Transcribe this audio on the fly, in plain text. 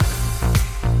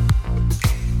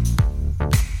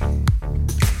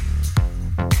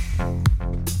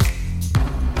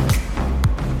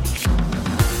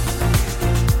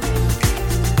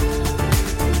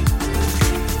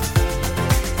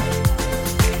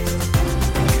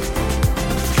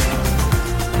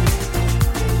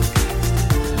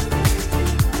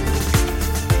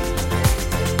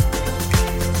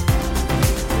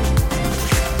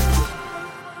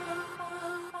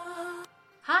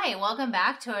welcome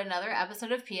back to another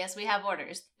episode of P.S. We Have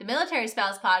Orders, the military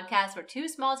spouse podcast where two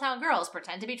small-town girls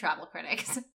pretend to be travel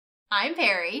critics. I'm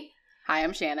Perry. Hi,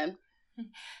 I'm Shannon.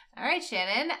 All right,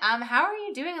 Shannon. How are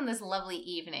you doing on this lovely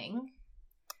evening?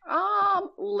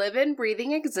 Living,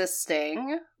 breathing,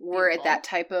 existing. We're at that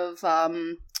type of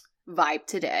vibe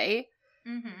today.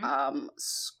 Mm-hmm.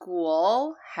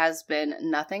 School has been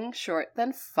nothing short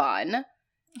than fun.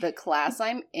 The class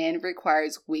I'm in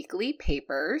requires weekly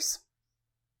papers.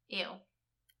 Ew.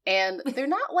 And they're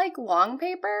not like long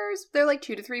papers. They're like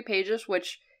 2 to 3 pages,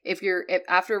 which if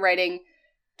after writing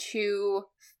 2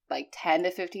 like 10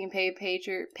 to 15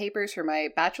 papers for my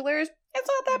bachelor's, it's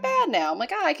not that bad now. I'm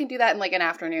like, I can do that in like an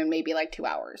afternoon, maybe like 2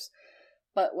 hours.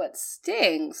 But what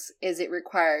stinks is it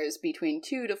requires between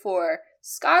 2 to 4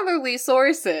 scholarly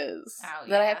sources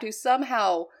that I have to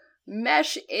somehow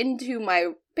mesh into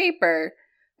my paper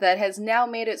that has now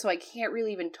made it so I can't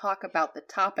really even talk about the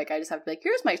topic. I just have to be like,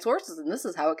 here's my sources and this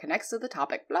is how it connects to the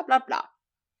topic, blah, blah, blah.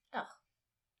 Ugh.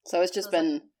 So it's just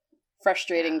been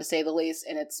frustrating to say the least,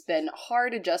 and it's been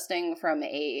hard adjusting from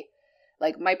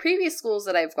my previous schools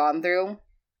that I've gone through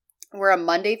were a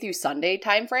Monday through Sunday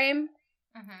time frame,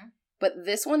 but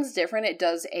this one's different. It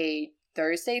does a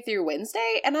Thursday through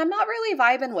Wednesday, and I'm not really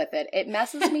vibing with it. It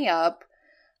messes me up.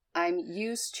 I'm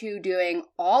used to doing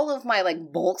all of my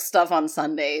like bulk stuff on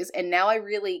Sundays, and now I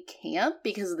really can't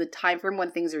because of the time frame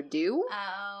when things are due.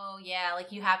 Oh, yeah,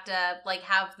 like you have to like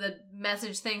have the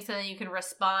message thing so then you can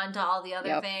respond to all the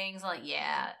other things. Like,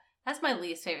 yeah, that's my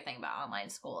least favorite thing about online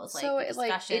school is like the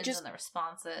discussions and the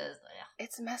responses. Ugh.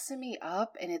 It's messing me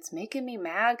up, and it's making me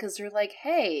mad because they're like,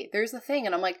 hey, there's the thing,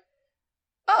 and I'm like,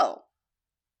 oh,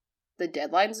 the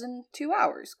deadline's in 2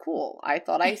 hours. Cool. I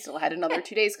thought I still had another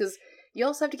 2 days because you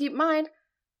also have to keep in mind,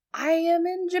 I am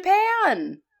in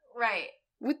Japan. Right.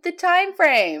 With the time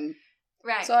frame.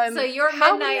 Right. So your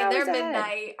midnight and their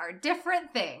midnight are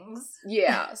different things.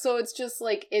 Yeah. So it's just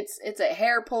like, it's a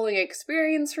hair-pulling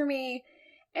experience for me.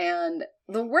 And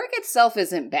the work itself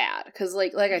isn't bad. Because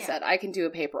like I said, I can do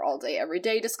a paper all day, every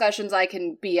day. Discussions, I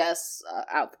can BS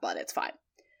out the butt. It's fine.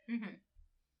 Mm-hmm.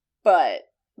 But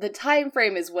the time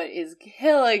frame is what is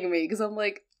killing me. Because I'm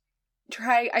like,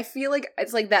 I feel like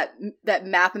it's like that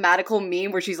mathematical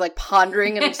meme where she's like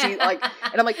pondering and she's like,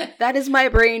 and I'm like, that is my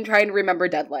brain trying to remember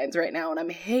deadlines right now, and I'm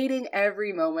hating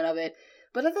every moment of it.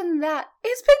 But other than that,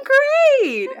 it's been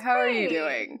great. That's How great. Are you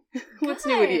doing? What's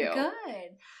new with you?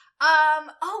 Good.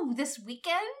 This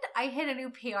weekend I hit a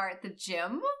new PR at the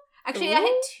gym. Actually, I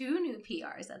had 2 new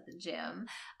PRs at the gym.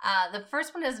 The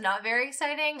first one is not very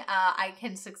exciting. I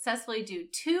can successfully do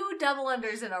 2 double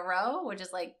unders in a row, which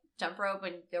is like jump rope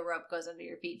and the rope goes under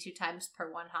your feet 2 times per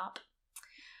 1 hop.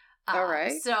 All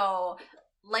right. So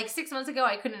like 6 months ago,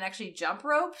 I couldn't actually jump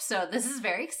rope. So this is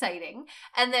very exciting.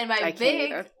 And then my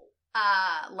big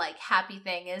happy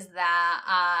thing is that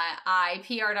I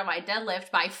PR'd on my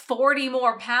deadlift by 40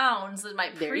 more pounds than my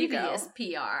previous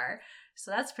PR.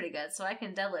 So that's pretty good. So I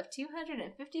can deadlift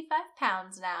 255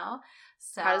 pounds now.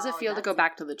 So how does it feel to go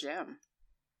back to the gym?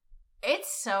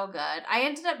 It's so good. I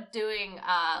ended up doing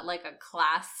like a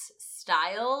class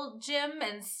style gym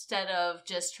instead of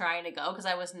just trying to go because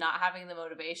I was not having the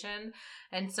motivation.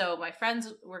 And so my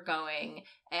friends were going,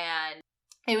 and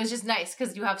it was just nice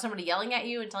because you have somebody yelling at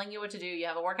you and telling you what to do. You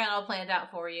have a workout all planned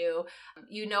out for you.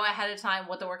 You know ahead of time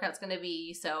what the workout's going to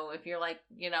be. So if you're like,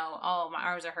 oh, my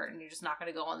arms are hurting, you're just not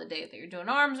going to go on the day that you're doing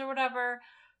arms or whatever.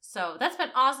 So that's been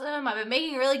awesome. I've been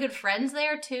making really good friends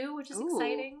there too, which is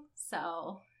exciting.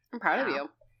 So I'm proud of you.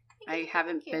 I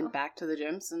haven't been back to the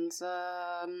gym since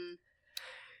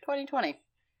 2020.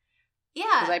 Yeah.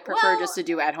 Because I prefer just to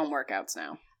do at-home workouts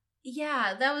now.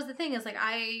 Yeah, that was the thing. Is like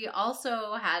I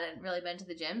also hadn't really been to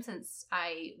the gym since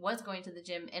I was going to the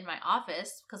gym in my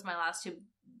office because my last 2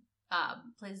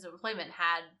 places of employment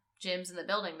had gyms in the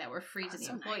building that were free to the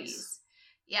employees. Nice.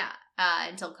 Yeah,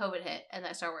 until COVID hit and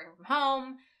I started working from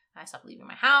home. I stopped leaving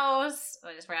my house.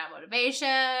 I just ran out of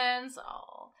motivation. So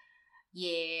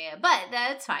yeah, but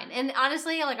that's fine. And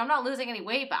honestly, like I'm not losing any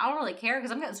weight, but I don't really care because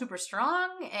I'm getting super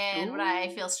strong. And when I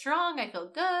feel strong, I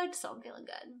feel good. So I'm feeling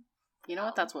good. You know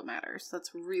what? That's what matters.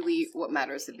 That's really what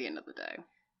matters at the end of the day.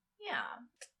 Yeah.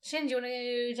 Shin, do you want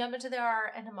to jump into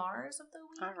our NMRs of the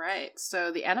week? All right.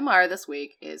 So the NMR this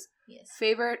week is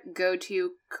favorite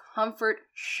go-to comfort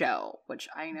show, which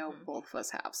I know both of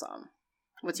us have some.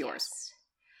 What's yours?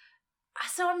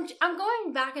 So I'm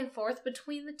going back and forth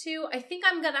between the 2. I think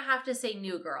I'm going to have to say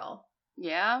New Girl.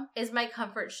 Yeah? Is my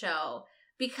comfort show.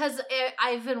 Because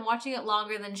I've been watching it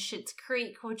longer than Schitt's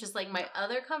Creek, which is like my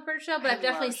other comfort show, but I've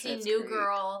definitely seen New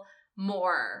Girl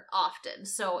more often.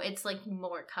 So it's like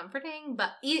more comforting,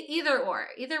 but either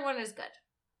one is good.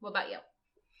 What about you?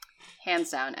 Hands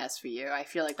down, SVU. I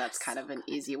feel like that's kind of an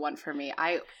easy one for me.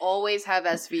 I always have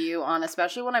SVU on,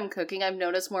 especially when I'm cooking. I've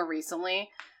noticed more recently,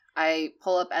 I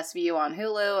pull up SVU on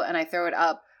Hulu and I throw it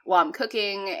up while I'm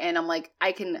cooking, and I'm like,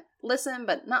 I can listen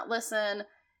but not listen,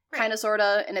 kind of, sort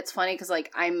of. And it's funny because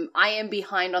like I am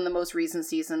behind on the most recent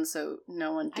season, so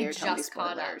no one dare tell me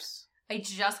spoilers. I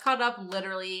just caught up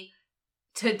literally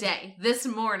today, this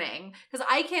morning, because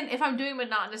I can, if I'm doing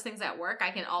monotonous things at work,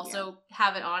 I can also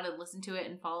have it on and listen to it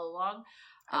and follow along.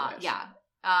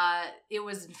 It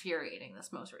was infuriating,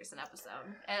 this most recent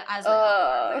episode, as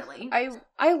really.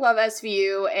 I love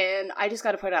SVU, and I just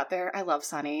got to put it out there, I love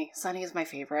Sunny. Sunny is my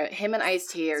favorite. Him and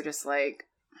Ice-T are just like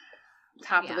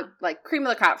top of the, like, cream of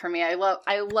the crop for me. I love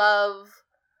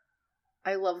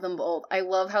them both. I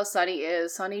love how Sunny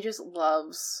is. Sunny just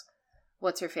loves,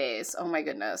 what's her face? Oh my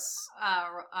goodness.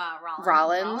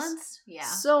 Rollins? Yeah.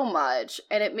 So much.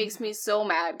 And it makes me so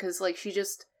mad because, like, she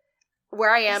just,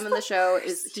 where I am in the show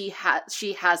is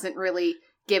she hasn't really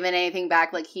given anything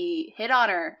back. Like, he hit on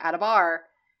her at a bar,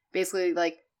 basically,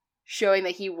 like, showing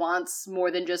that he wants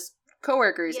more than just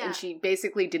coworkers, and she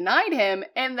basically denied him,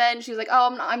 and then she's like,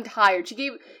 oh, I'm tired. She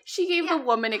gave the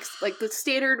woman the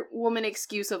standard woman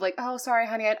excuse of like, oh, sorry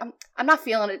honey, I'm not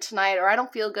feeling it tonight, or I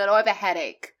don't feel good, or I have a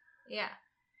headache. Yeah.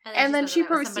 And then she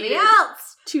proceeded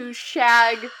to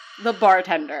shag the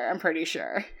bartender, I'm pretty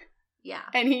sure. Yeah.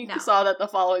 And he saw that the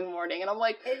following morning, and I'm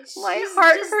like, my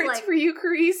heart hurts for you,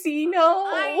 Carisi. No.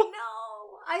 I know.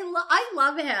 I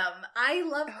love him. I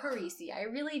love Carisi. I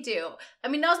really do. I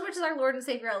mean, not as much as our Lord and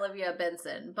Savior Olivia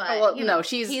Benson, but no,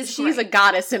 she's a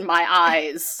goddess in my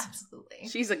eyes. Absolutely.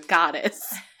 She's a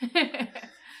goddess.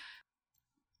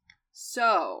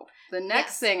 So, the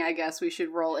next thing I guess we should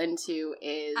roll into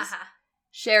is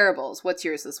shareables. What's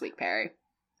yours this week, Perry?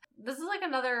 This is like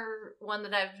another one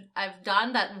that I've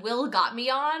done that Will got me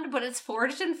on, but it's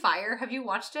Forged in Fire. Have you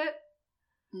watched it?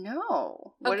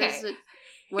 No. What is it?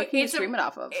 What can you stream it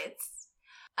off of?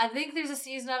 I think there's a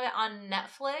season of it on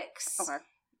Netflix. Okay.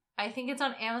 I think it's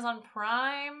on Amazon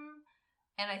Prime,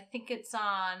 and I think it's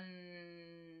on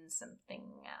something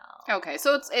else. Okay,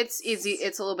 so it's easy.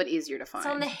 It's a little bit easier to find.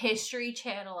 It's on the History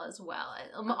Channel as well.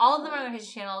 All of them are on the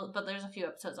History Channel, but there's a few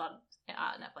episodes on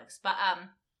Netflix. But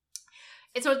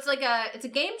it's a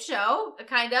game show,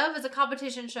 kind of. It's a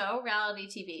competition show, reality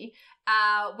TV,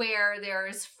 where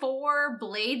there's 4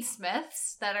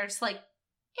 bladesmiths that are just like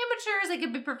amateurs. They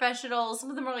could be professionals. Some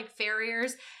of them are like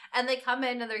farriers, and they come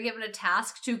in and they're given a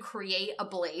task to create a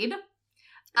blade,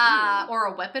 or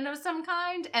a weapon of some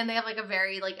kind, and they have like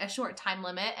a short time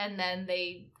limit, and then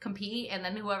they compete, and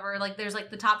then whoever, like, there's like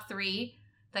the top 3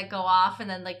 that go off, and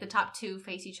then like the top 2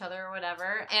 face each other or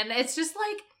whatever, and it's just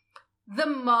like the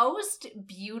most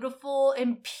beautiful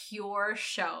and pure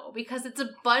show, because it's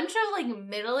a bunch of like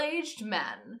middle-aged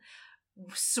men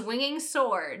swinging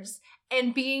swords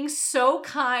and being so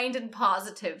kind and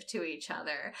positive to each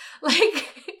other. Like,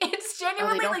 it's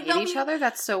genuinely they don't hate each other?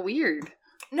 That's so weird.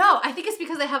 No, I think it's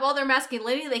because they have all their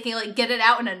masculinity. They can, like, get it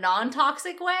out in a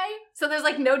non-toxic way. So there's,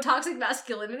 like, no toxic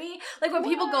masculinity. Like, when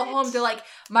people go home, they're like,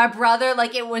 my brother,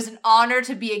 like, it was an honor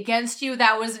to be against you.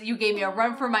 You gave me a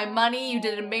run for my money. You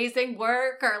did amazing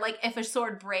work. Or, like, if a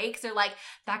sword breaks, they're like,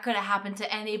 that could have happened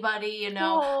to anybody, you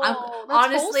know.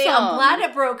 Honestly, wholesome. I'm glad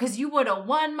it broke because you would have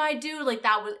won, my dude. Like,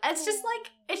 it's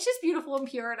just beautiful and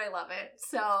pure, and I love it.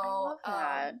 So, I love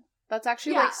that. That's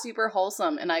actually, like, super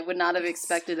wholesome, and I would not have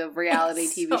expected a reality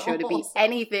TV show to be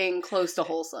anything close to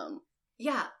wholesome.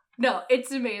 Yeah. No, it's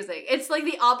amazing. It's, like,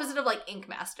 the opposite of, like, Ink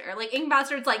Master. Like, Ink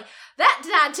Master, it's like, that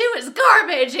tattoo is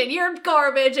garbage, and you're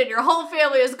garbage, and your whole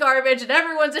family is garbage, and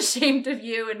everyone's ashamed of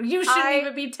you, and you shouldn't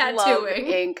even be tattooing. I love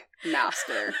Ink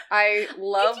Master. I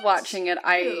love watching it.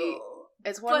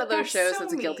 It's one of those shows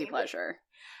that's a guilty pleasure.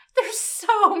 They're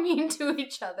so mean to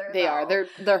each other. They are.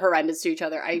 They're horrendous to each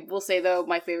other. I will say, though,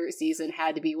 my favorite season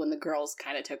had to be when the girls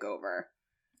kind of took over.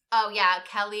 Oh, yeah.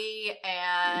 Kelly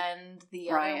and the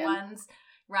other ones.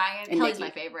 Ryan. And Kelly's Nikki.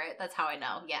 My favorite. That's how I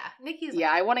know. Yeah. Nikki's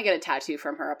I want to get a tattoo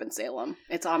from her up in Salem.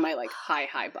 It's on my, like,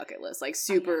 high bucket list. Like,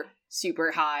 super,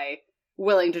 super high,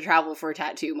 willing to travel for a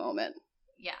tattoo moment.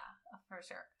 Yeah, for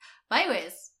sure. But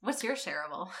anyways, what's your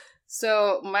shareable?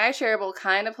 So, my shareable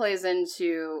kind of plays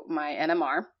into my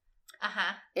NMR.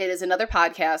 It is another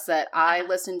podcast that I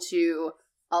listen to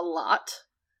a lot.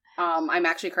 I'm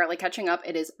actually currently catching up.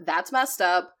 It is That's Messed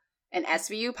Up, an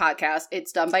SVU podcast.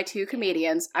 It's done by 2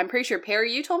 comedians. I'm pretty sure,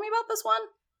 Perry, you told me about this one?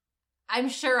 I'm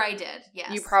sure I did,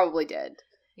 yes. You probably did.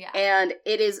 Yeah. And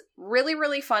it is really,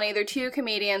 really funny. They're 2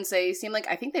 comedians. They seem like,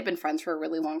 I think they've been friends for a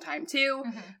really long time, too.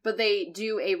 But they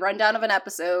do a rundown of an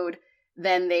episode.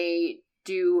 Then they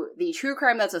do the true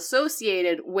crime that's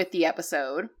associated with the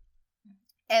episode.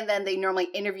 And then they normally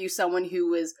interview someone who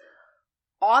was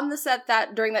on the set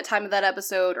during that time of that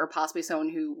episode, or possibly someone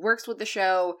who works with the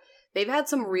show. They've had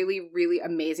some really, really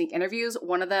amazing interviews.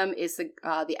 One of them is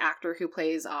the actor who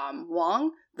plays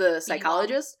Wong, the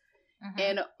psychologist. Mm-hmm.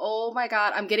 And oh my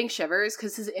god, I'm getting shivers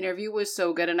because his interview was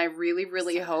so good, and I really,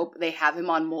 really hope they have him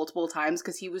on multiple times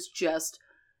because he was just...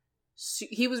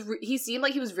 He seemed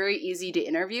like he was very easy to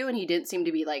interview, and he didn't seem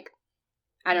to be like,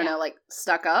 I don't know, like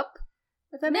stuck up.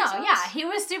 If that makes sense. Yeah, he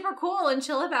was super cool and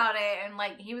chill about it, and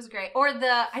like he was great. Or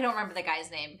I don't remember the guy's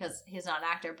name because he's not an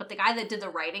actor, but the guy that did the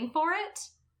writing for it.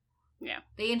 Yeah,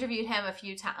 they interviewed him a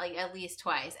few times, like at least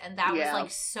twice, and that was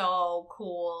like so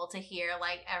cool to hear,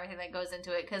 like everything that goes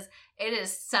into it because it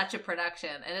is such a production,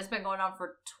 and it's been going on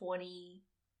for 20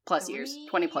 plus years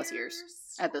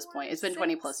at this point. It's been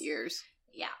 20 plus years.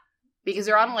 Yeah. Because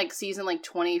they're on, like, season, like,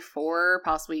 24,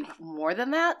 possibly more than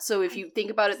that. So if you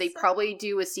think about it, they probably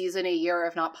do a season a year,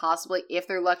 if not possibly, if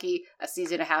they're lucky, a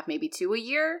season and a half, maybe 2 a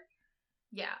year.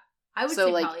 Yeah. I would say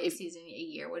like, probably a season a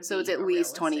year would be so it's at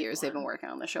least 20 years they've been working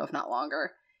on the show, if not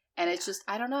longer. And it's just,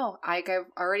 I don't know. Like I've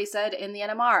already said in the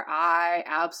NMR, I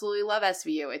absolutely love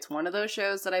SVU. It's one of those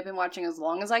shows that I've been watching as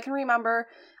long as I can remember.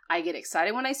 I get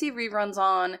excited when I see reruns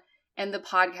on. And the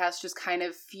podcast just kind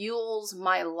of fuels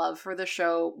my love for the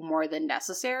show more than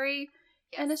necessary.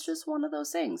 Yes. And it's just one of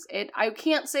those things. I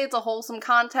can't say it's a wholesome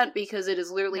content because it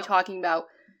is literally talking about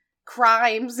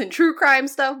crimes and true crime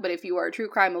stuff. But if you are a true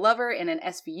crime lover and an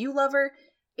SVU lover,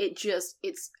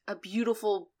 it's a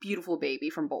beautiful, beautiful baby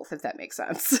from both, if that makes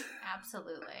sense.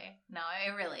 Absolutely. No,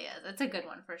 it really is. It's a good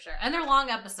one for sure. And they're long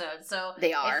episodes. So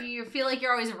they are. If you feel like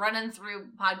you're always running through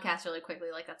podcasts really quickly,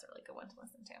 like that's a really good one to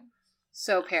listen to.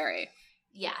 So, Perry.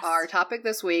 Yes. Our topic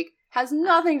this week has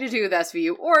nothing to do with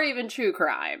SVU or even true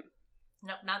crime.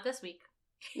 Nope, not this week.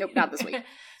 Nope, not this week.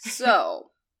 So,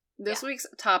 this week's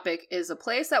topic is a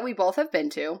place that we both have been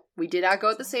to. We did not go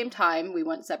at the same time. We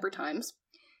went separate times.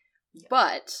 Yep.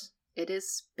 But it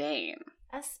is Spain.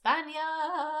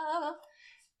 España.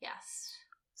 Yes.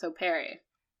 So, Perry,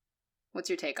 what's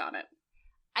your take on it?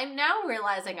 I'm now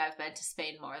realizing I've been to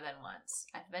Spain more than once.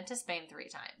 I've been to Spain 3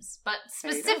 times. But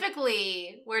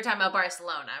specifically, we're talking about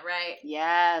Barcelona, right?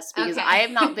 Yes, because I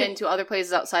have not been to other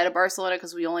places outside of Barcelona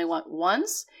because we only went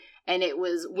once, and it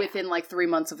was within like 3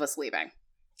 months of us leaving.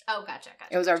 Oh, gotcha.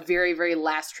 It was our very, very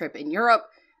last trip in Europe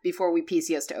before we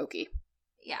PCS to Oki.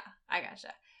 Yeah, I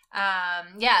gotcha.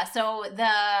 So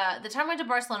the time I went to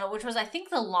Barcelona, which was I think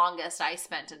the longest I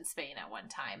spent in Spain at one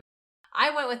time.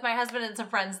 I went with my husband and some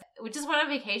friends. We just went on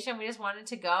vacation. We just wanted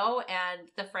to go. And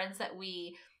the friends that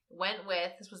we went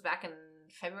with, this was back in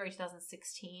February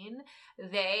 2016,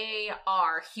 they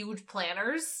are huge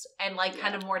planners and like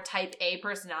kind of more type A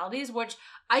personalities, which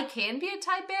I can be a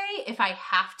type A if I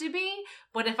have to be.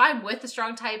 But if I'm with a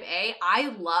strong type A, I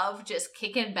love just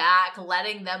kicking back,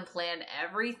 letting them plan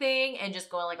everything and just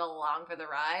going like along for the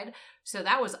ride. So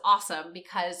that was awesome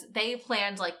because they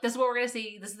planned like, this is what we're going to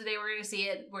see. This is the day we're going to see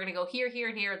it. We're going to go here, here,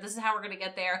 and here. This is how we're going to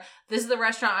get there. This is the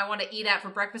restaurant I want to eat at for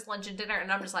breakfast, lunch, and dinner. And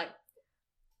I'm just like,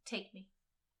 take me.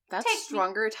 That's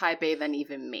stronger type A than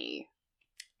even me.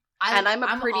 I'm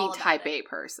a pretty type A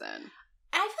person.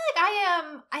 I feel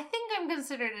like I think I'm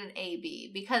considered an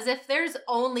AB because if there's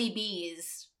only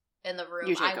Bs in the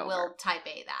room, I will type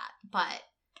A that.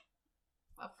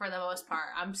 But for the most part,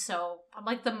 I'm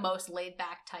like the most laid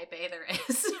back type A there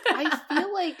is. I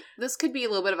feel like this could be a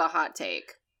little bit of a hot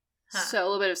take. So a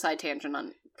little bit of side tangent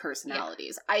on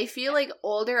personalities. Yeah. I feel like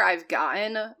older I've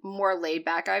gotten, more laid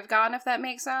back I've gotten, if that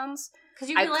makes sense. Because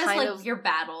you realize, your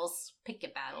battles. Pick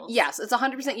your battles. Yes, it's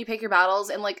 100% you pick your battles.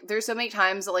 And, like, there's so many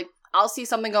times that, like, I'll see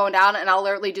something going down and I'll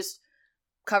literally just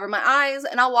cover my eyes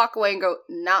and I'll walk away and go,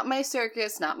 not my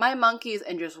circus, not my monkeys,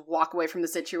 and just walk away from the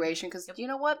situation. Because, you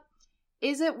know what?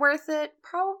 Is it worth it?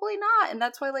 Probably not. And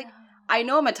that's why, like, I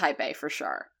know I'm a type A for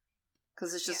sure.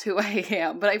 Because it's just who I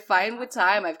am. But I find with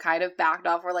time, I've kind of backed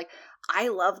off where, like, I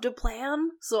love to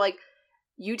plan. So, like,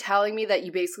 you telling me that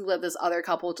you basically let this other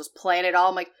couple just plan it all,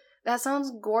 I'm like, that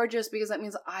sounds gorgeous because that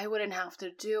means I wouldn't have to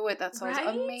do it. That sounds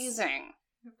amazing.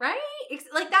 Right?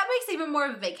 Like, that makes even more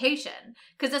of a vacation.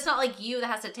 Because it's not like you that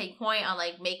has to take point on,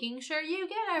 like, making sure you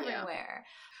get everywhere.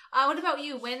 Yeah. What about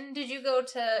you? When did you go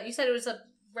to, you said it was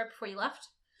right before you left?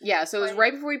 Yeah, so it was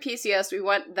right before we PCS. We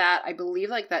went that, I believe,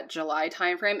 like that July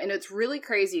timeframe. And it's really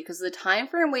crazy because the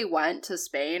timeframe we went to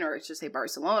Spain, or let's just say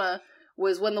Barcelona,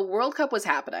 was when the World Cup was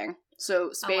happening. So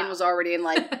Spain was already in,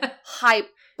 like, hype.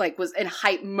 Like, was in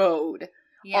hype mode.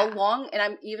 Yeah.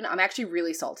 And I'm actually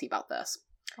really salty about this.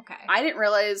 Okay. I didn't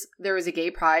realize there was a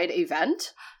gay pride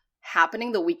event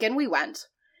happening the weekend we went.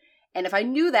 And if I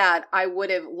knew that, I would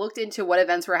have looked into what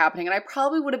events were happening, and I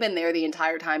probably would have been there the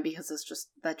entire time because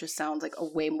that just sounds like a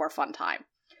way more fun time.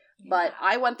 Yeah. But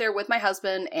I went there with my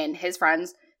husband and his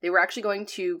friends. They were actually going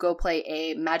to go play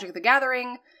a Magic the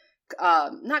Gathering,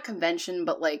 not convention,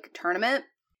 but like tournament.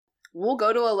 We'll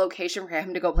go to a location for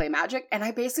him to go play Magic, and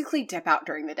I basically dip out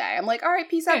during the day. I'm like, all right,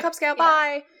 peace out, Cub Scout,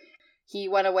 bye. He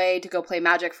went away to go play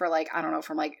Magic for like, I don't know,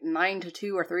 from like 9 to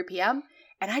 2 or 3 p.m.,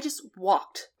 and I just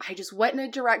walked. I just went in a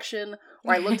direction,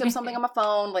 or I looked up something on my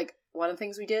phone. Like, one of the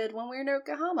things we did when we were in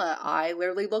Yokohama, I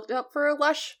literally looked up for a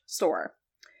Lush store.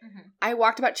 Mm-hmm. I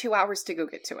walked about 2 hours to go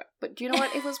get to it. But do you know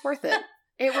what? It was worth it.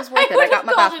 It was worth it. I got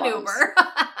my bath bombs.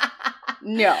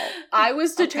 No. I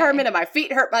was determined, and my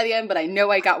feet hurt by the end, but I know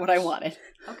I got what I wanted.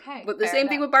 Okay. But the same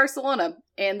thing with Barcelona.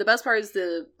 And the best part is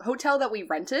the hotel that we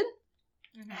rented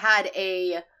had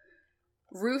a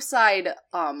roofside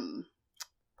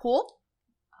pool.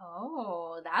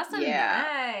 Oh, that's nice.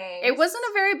 It wasn't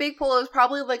a very big pool. It was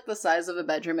probably like the size of a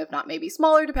bedroom, if not maybe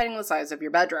smaller, depending on the size of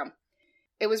your bedroom.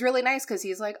 It was really nice because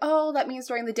he's like, oh, that means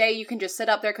during the day you can just sit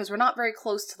up there because we're not very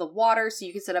close to the water, so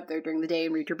you can sit up there during the day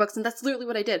and read your books. And that's literally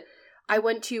what I did. I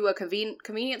went to a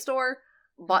convenience store,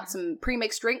 bought some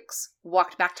pre-mixed drinks,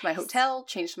 walked back to my hotel,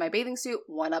 changed my bathing suit,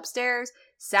 went upstairs,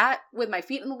 sat with my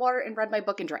feet in the water, and read my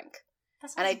book and drank.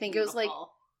 And I think it was like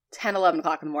 10, 11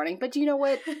 o'clock in the morning. But you know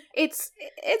what? It's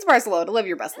Barcelona. Live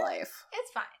your best life.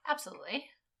 It's fine. Absolutely.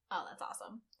 Oh, that's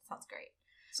awesome. Sounds great.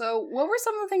 So what were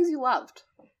some of the things you loved?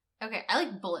 Okay, I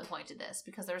like bullet pointed this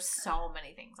because there's so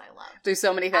many things I loved. There's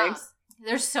so many things?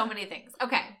 There's so many things.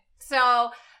 Okay, so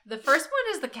the first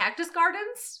one is the cactus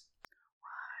gardens.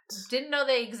 What? Didn't know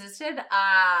they existed.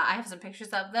 I have some pictures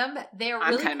of them. They're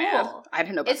really cool. Mad. I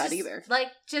didn't know about that either. Like,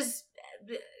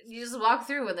 you just walk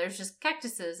through and there's just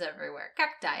cactuses everywhere.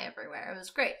 Cacti everywhere. It was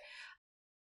great.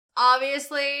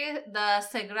 Obviously, the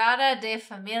Sagrada de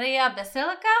Familia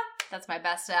Basilica. That's my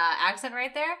best accent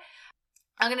right there.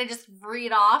 I'm going to just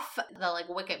read off the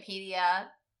Wikipedia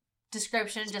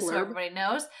description just so everybody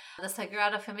knows. The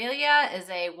Sagrada Familia is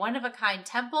a one-of-a-kind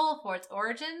temple for its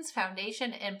origins,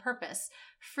 foundation, and purpose.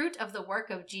 Fruit of the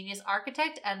work of genius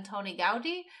architect Antoni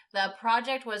Gaudi, the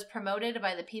project was promoted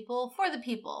by the people for the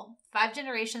people. 5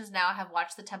 generations now have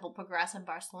watched the temple progress in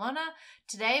Barcelona.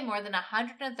 Today, more than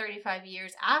 135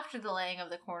 years after the laying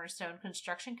of the cornerstone,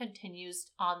 construction continues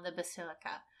on the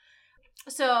basilica.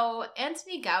 So,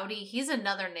 Antoni Gaudi, he's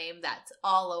another name that's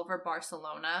all over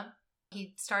Barcelona.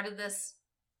 He started this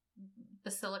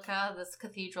basilica, this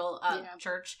cathedral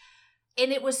church,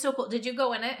 and it was so cool. Did you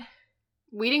go in it?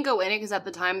 We didn't go in it because at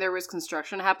the time there was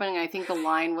construction happening. I think the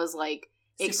line was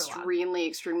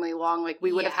extremely long. Like,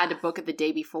 we would have had to book it the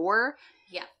day before.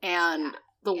 Yeah. And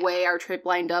the way our trip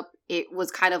lined up, it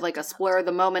was kind of like a spur of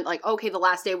the moment. Like, okay, the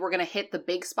last day we're going to hit the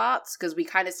big spots because we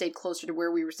kind of stayed closer to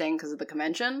where we were staying because of the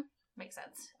convention. Makes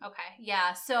sense. Okay.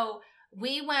 Yeah. So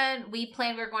we planned we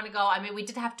were going to go. I mean, we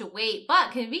did have to wait,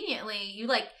 but conveniently, you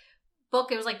book.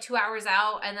 It was 2 hours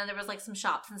out, and then there was some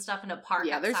shops and stuff in a park.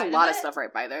 Yeah, there's a lot of stuff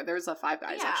right by there. There's a Five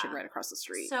Guys actually right across the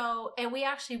street. So, and we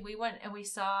went and we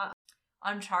saw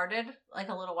Uncharted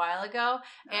a little while ago,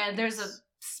 and there's a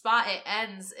spot, it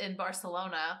ends in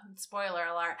Barcelona, spoiler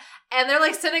alert, and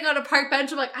they're sitting on a park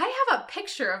bench. I'm like, I have a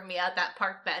picture of me at that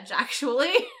park bench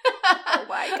actually. Oh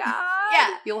my god.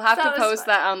 Yeah, you'll have to post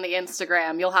that on the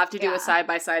Instagram. You'll have to do a side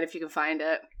by side if you can find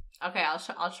it. Okay,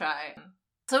 I'll try.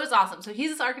 So it's awesome. So he's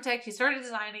this architect, he started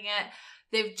designing it.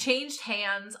 They've changed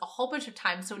hands a whole bunch of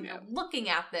times, so when you're looking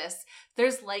at this,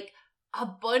 there's a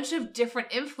bunch of different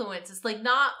influences.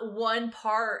 Not one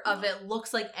part of it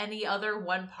looks like any other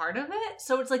one part of it.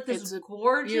 So it's this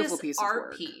gorgeous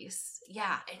art piece.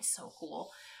 Yeah, it's so cool.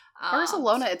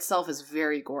 Barcelona itself is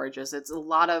very gorgeous. It's a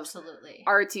lot of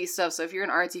artsy stuff. So if you're an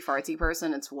artsy-fartsy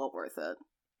person, it's well worth it.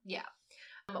 Yeah.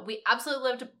 We absolutely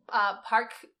loved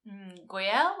Parc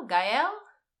Güell.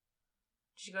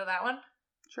 Did you go to that one?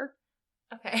 Sure.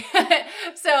 Okay.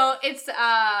 So it's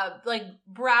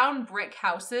brown brick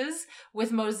houses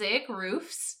with mosaic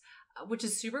roofs, which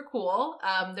is super cool.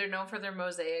 They're known for their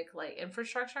mosaic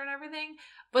infrastructure and everything,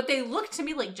 but they look to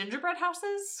me like gingerbread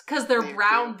houses because they're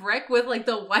brown brick with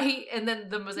the white, and then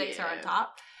the mosaics are on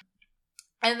top.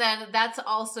 And then that's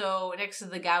also next to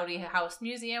the Gaudi House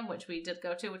Museum, which we did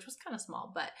go to, which was kind of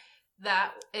small, but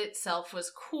that itself was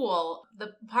cool.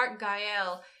 The Parc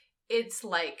Güell, it's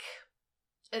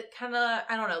it kind of,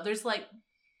 I don't know, there's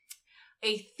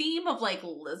a theme of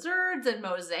lizards and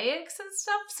mosaics and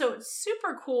stuff, so it's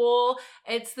super cool.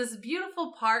 It's this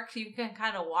beautiful park you can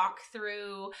kind of walk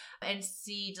through and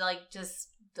see just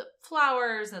the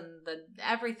flowers and the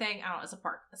everything. I don't know, it's a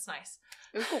park. It's nice.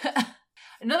 It was cool.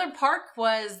 Another park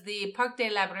was the Parc des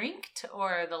Labyrinthes,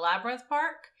 or the Labyrinth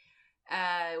Park.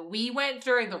 We went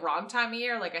during the wrong time of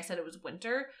year. Like I said, it was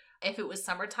winter. If it was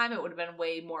summertime, it would have been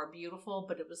way more beautiful,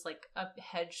 but it was like a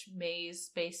hedge maze,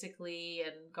 basically,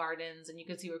 and gardens, and you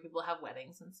could see where people have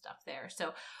weddings and stuff there.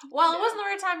 So while it wasn't the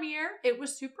right time of year, it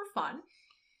was super fun.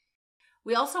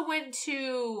 We also went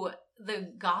to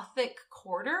the Gothic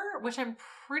Quarter, which I'm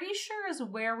pretty sure is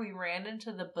where we ran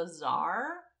into the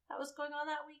bazaar that was going on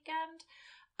that weekend.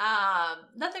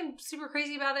 Nothing super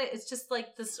crazy about it. It's just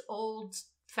like this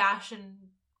old-fashioned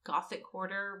Gothic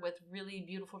quarter with really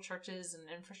beautiful churches and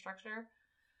infrastructure.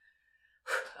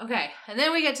 Okay, and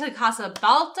then we get to Casa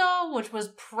Balto, which was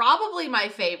probably my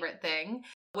favorite thing,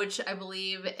 which I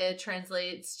believe it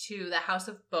translates to the House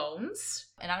of Bones.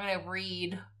 And I'm going to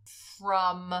read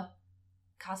from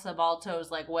Casa Balto's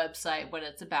website what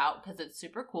it's about, because it's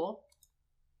super cool.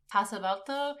 Casa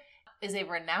Balto is a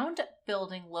renowned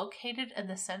building located in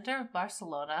the center of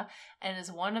Barcelona and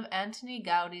is one of Antoni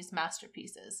Gaudi's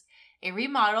masterpieces. A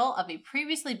remodel of a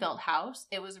previously built house,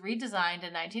 it was redesigned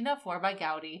in 1904 by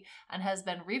Gaudi and has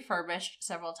been refurbished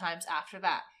several times after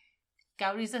that.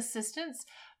 Gaudi's assistants,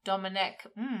 Domènec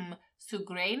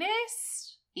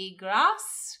Sugranes,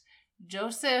 Igras,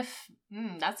 Joseph,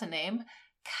 that's a name,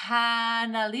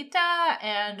 Canalita,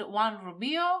 and Juan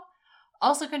Rubio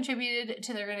also contributed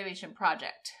to the renovation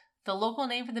project. The local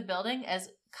name for the building is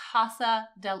Casa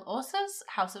del Ossos,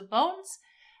 House of Bones,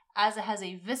 as it has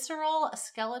a visceral,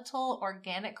 skeletal,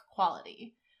 organic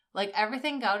quality. Like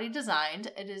everything Gaudi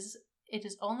designed, it is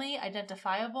only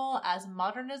identifiable as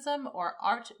modernism or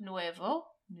art nuevo,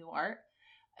 new art,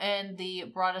 in the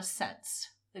broadest sense.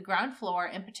 The ground floor,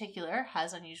 in particular,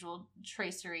 has unusual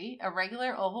tracery,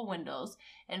 irregular oval windows,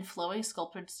 and flowing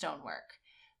sculptured stonework.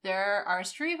 There are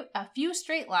a few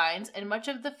straight lines, and much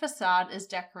of the facade is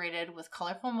decorated with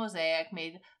colorful mosaic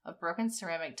made of broken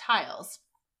ceramic tiles.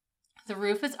 The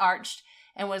roof is arched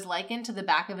and was likened to the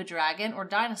back of a dragon or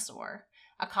dinosaur.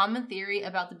 A common theory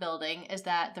about the building is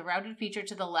that the rounded feature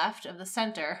to the left of the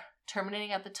center,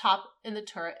 terminating at the top in the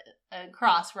turret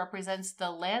cross, represents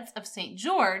the Lance of St.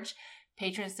 George,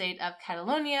 patron saint of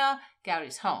Catalonia,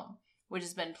 Gaudi's home, which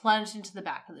has been plunged into the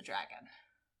back of the dragon.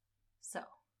 So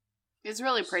it's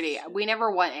really pretty. We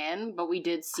never went in, but we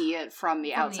did see it from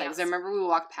the outside. Because I remember we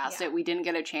walked past it. We didn't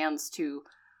get a chance to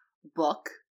book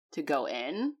to go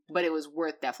in, but it was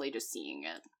worth definitely just seeing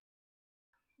it.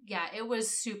 Yeah, it was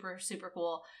super, super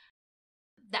cool.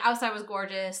 The outside was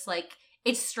gorgeous.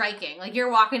 It's striking.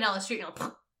 You're walking down the street and you're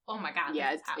like, oh my god.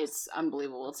 Yeah, it's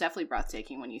unbelievable. It's definitely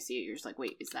breathtaking when you see it. You're just like,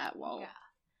 wait, is that? Whoa. Yeah.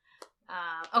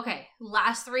 Okay,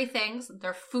 last three things.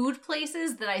 They're food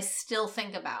places that I still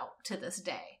think about to this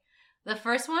day. The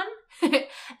first one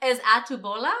is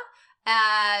Atubola.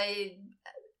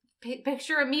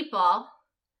 Picture a meatball,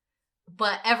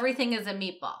 but everything is a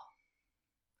meatball.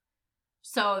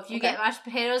 So if you get mashed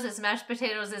potatoes, it's mashed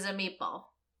potatoes is a meatball.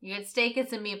 You get steak,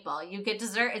 it's a meatball. You get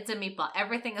dessert, it's a meatball.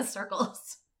 Everything is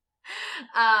circles.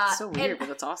 It's so weird, but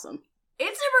it's awesome.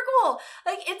 It's super cool.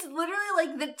 It's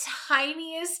literally the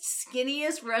tiniest,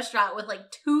 skinniest restaurant with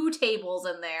 2 tables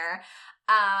in there.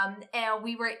 And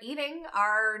we were eating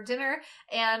our dinner,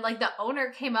 and the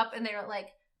owner came up and they were like,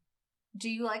 "Do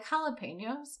you like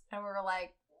jalapenos?" And we were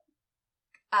like,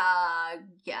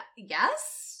 yeah,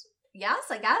 yes,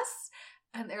 I guess.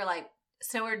 And they were like,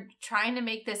 "So we're trying to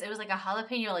make this." It was a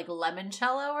jalapeno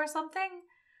limoncello or something.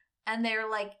 And they were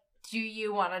like, "Do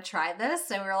you want to try this?"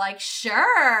 And we were like,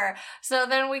 "Sure." So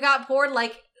then we got poured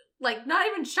not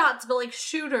even shots, but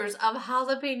shooters of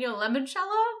jalapeno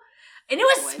limoncello. And it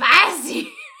was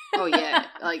spicy. Oh, yeah.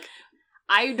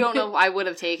 I don't know if I would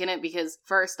have taken it because,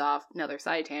 first off, another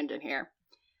side tangent here.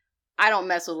 I don't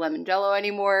mess with lemon jello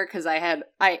anymore because I've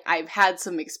had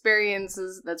some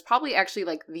experiences. That's probably actually,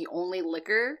 the only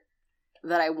liquor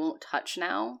that I won't touch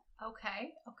now.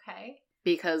 Okay.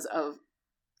 Because of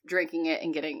drinking it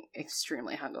and getting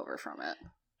extremely hungover from it.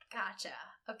 Gotcha.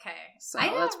 Okay. So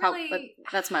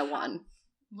that's my one.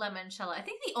 Limoncello. I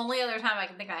think the only other time I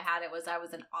can think I had it was I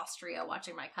was in Austria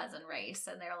watching my cousin race,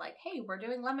 and they were like, "Hey, we're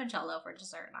doing limoncello for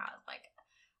dessert," and I was like,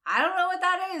 "I don't know what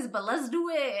that is, but let's do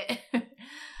it."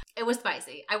 It was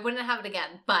spicy. I wouldn't have it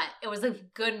again, but it was a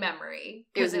good memory.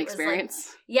 It was an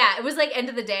experience. It was end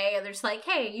of the day, and they're just like,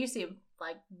 "Hey, you seem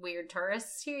like weird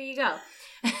tourists. Here you go.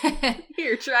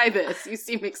 Here, try this. You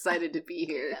seem excited to be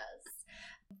here." Yes.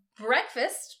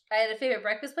 Breakfast. I had a favorite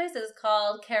breakfast place. It was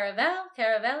called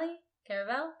Caravelli,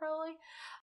 probably.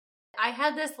 I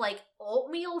had this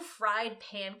oatmeal fried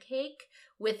pancake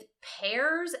with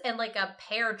pears and a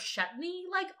pear chutney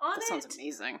on it. That sounds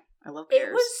amazing. I love pears.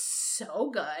 It was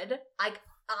so good.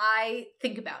 I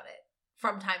think about it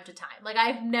from time to time. Like,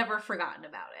 I've never forgotten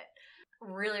about it.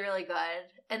 Really, really good.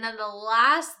 And then the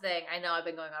last thing, I know I've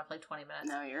been going on for like 20 minutes.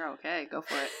 No, you're okay. Go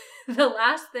for it. The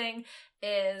last thing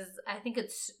is, I think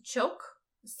it's Choke,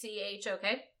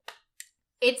 C-H-O-K.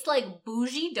 It's like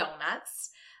bougie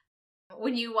donuts.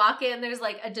 When you walk in, there's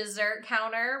like a dessert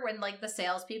counter when like the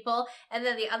salespeople, and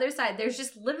then the other side, there's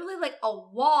just literally like a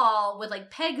wall with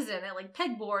like pegs in it, like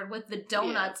pegboard with the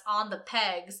donuts on the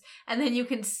pegs. And then you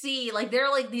can see like there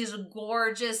are like these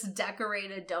gorgeous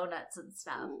decorated donuts and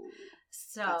stuff. Ooh,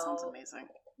 so that sounds amazing.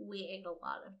 We ate a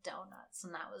lot of donuts,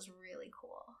 and that was really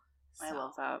cool. So, I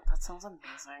love that. That sounds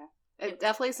amazing. It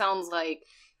definitely sounds like,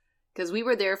 because we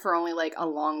were there for only like a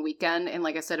long weekend, and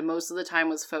like I said, most of the time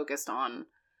was focused on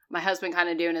my husband kind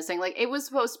of doing his thing. Like, it was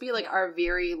supposed to be like our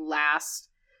very last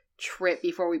trip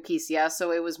before we PCS,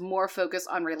 so it was more focused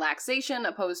on relaxation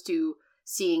opposed to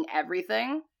seeing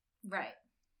everything. Right.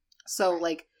 So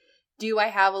like, do I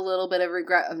have a little bit of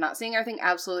regret of not seeing everything?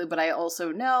 Absolutely, but I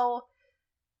also know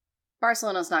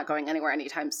Barcelona's not going anywhere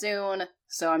anytime soon,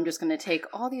 so I'm just going to take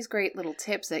all these great little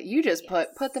tips that you just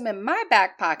put them in my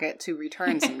back pocket to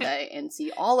return someday and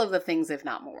see all of the things, if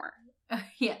not more.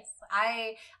 Yes,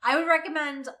 I would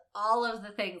recommend all of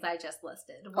the things I just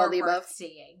listed. All the above? Worth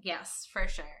seeing. Yes, for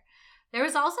sure. There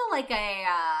was also like a,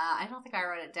 I don't think I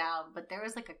wrote it down, but there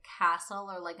was like a castle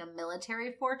or like a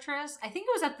military fortress. I think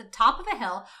it was at the top of a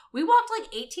hill. We walked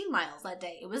like 18 miles that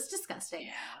day. It was disgusting.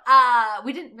 Yeah.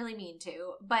 We didn't really mean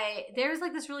to, but there's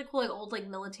like this really cool like old like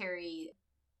military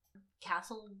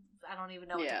castle. I don't even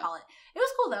know what to call it. It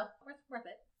was cool though. Worth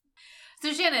it.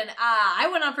 So Shannon, I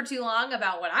went on for too long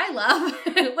about what I love.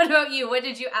 What about you? What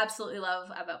did you absolutely love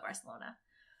about Barcelona?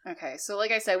 Okay, so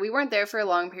like I said, we weren't there for a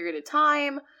long period of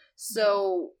time.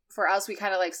 So for us, we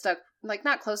kind of like stuck, like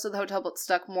not close to the hotel, but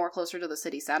stuck more closer to the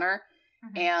city center.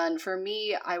 Mm-hmm. And for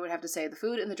me, I would have to say the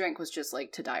food and the drink was just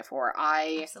like to die for.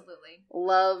 I absolutely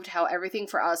loved how everything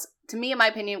for us, to me, in my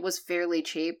opinion, was fairly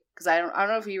cheap. Because I don't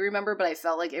know if you remember, but I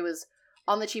felt like it was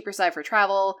on the cheaper side for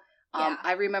travel.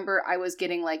 I remember I was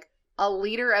getting like a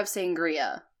liter of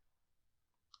sangria.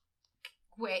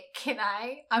 Wait,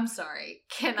 I'm sorry.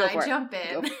 Can I jump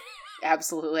in?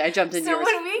 Absolutely. I jumped in. So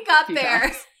when we got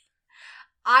there,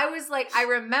 I was like, I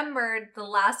remembered the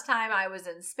last time I was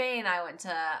in Spain, I went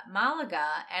to Malaga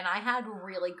and I had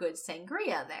really good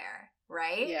sangria there,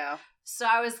 right? Yeah. So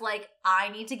I was like, I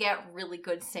need to get really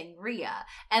good sangria.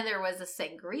 And there was a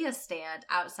sangria stand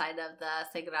outside of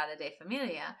the Sagrada de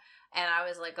Familia. And I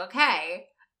was like, okay,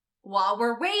 while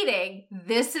we're waiting,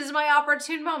 this is my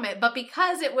opportune moment. But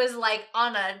because it was like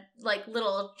on a like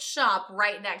little shop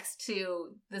right next to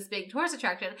this big tourist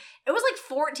attraction, it was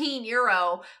like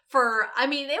 €14 for, I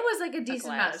mean, it was like a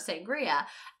decent amount of sangria.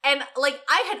 And like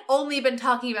I had only been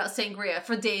talking about sangria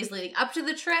for days leading up to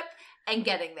the trip and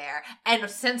getting there. And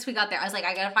since we got there, I was like,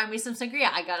 I gotta find me some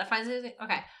sangria. I gotta find something.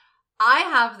 Okay. I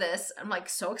have this. I'm like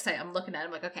so excited. I'm looking at it.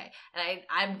 I'm like, okay. And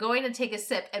I'm going to take a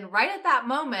sip. And right at that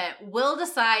moment, Will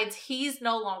decides he's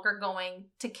no longer going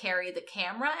to carry the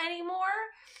camera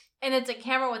anymore. And it's a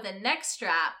camera with a neck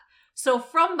strap. So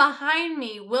from behind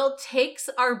me, Will takes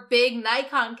our big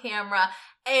Nikon camera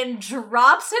and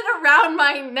drops it around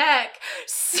my neck,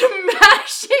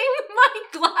 smashing my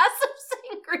glass of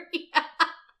sangria.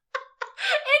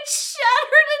 It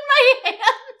shattered in my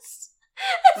hands.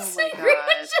 And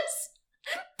sangria just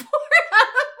poured out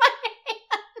of my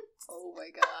hands. Oh my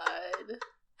god. And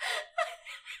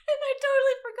I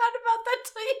totally forgot about that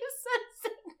till you said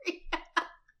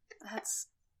sangria.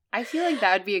 I feel like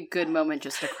that would be a good moment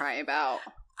just to cry about.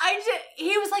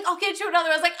 He was like, I'll get you another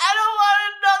one. I was like, I don't want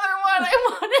another one. I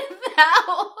want it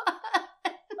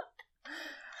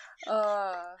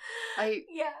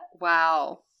now.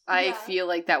 Wow. I feel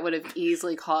like that would have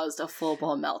easily caused a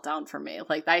full-blown meltdown for me.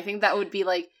 Like, I think that would be,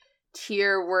 like,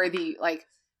 tier-worthy, like,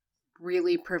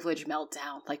 really privileged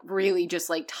meltdown. Like, really just,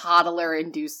 like,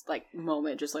 toddler-induced, like,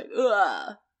 moment. Just, like,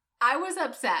 ugh. I was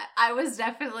upset. I was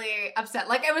definitely upset.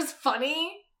 Like, it was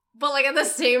funny, but, like, at the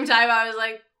same time, I was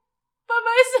like, but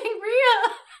my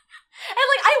sangria. And,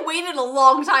 like, I waited a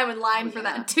long time in line for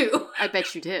that, too. I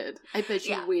bet you did. I bet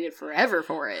you waited forever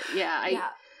for it.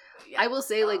 I will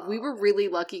say, like, we were really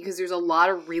lucky because there's a lot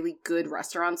of really good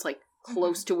restaurants, like,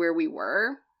 close to where we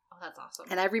were. Oh, that's awesome.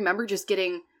 And I remember just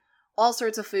getting all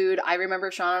sorts of food. I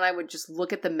remember Sean and I would just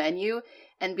look at the menu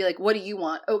and be like, what do you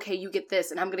want? Okay, you get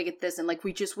this, and I'm going to get this. And, like,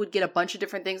 we just would get a bunch of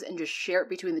different things and just share it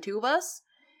between the two of us.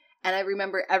 And I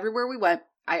remember everywhere we went,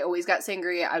 I always got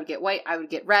sangria. I would get white. I would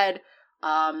get red.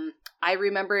 I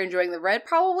remember enjoying the red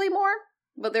probably more,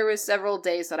 but there was several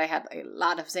days that I had a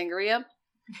lot of sangria.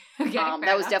 Okay,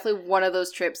 that was definitely one of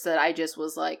those trips that I just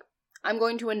was like, I'm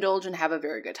going to indulge and have a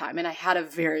very good time. And I had a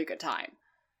very good time.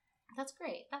 That's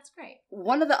great. That's great.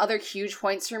 One of the other huge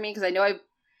points for me, because I know I've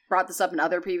brought this up in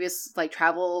other previous like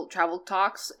travel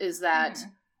talks, is that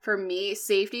for me,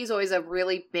 safety is always a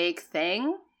really big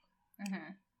thing.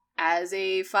 As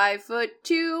a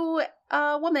 5'2"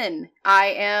 woman, I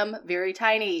am very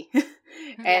tiny,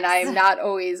 and I'm not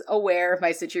always aware of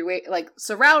my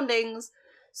surroundings.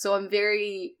 So I'm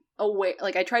very aware.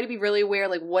 Like, I try to be really aware.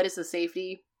 Like, what is the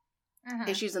safety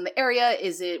issues in the area?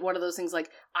 Is it one of those things like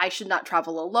I should not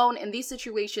travel alone in these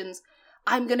situations?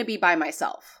 I'm going to be by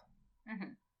myself.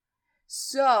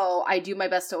 So I do my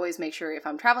best to always make sure if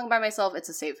I'm traveling by myself, it's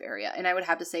a safe area. And I would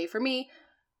have to say, for me,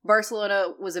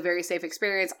 Barcelona was a very safe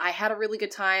experience. I had a really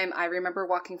good time. I remember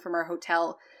walking from our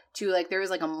hotel to, like, there was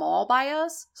like a mall by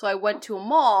us. So I went to a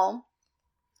mall.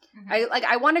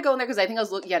 I want to go in there because I think I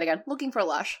was looking for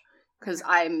Lush, because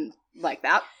I'm like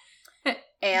that.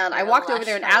 And I walked over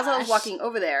there, and as I was walking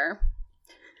over there,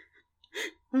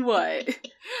 what? I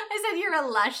said you're a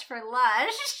Lush for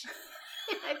Lush.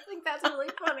 I think that's really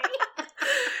funny.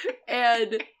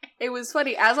 And it was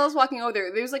funny, as I was walking over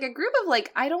there was like a group of,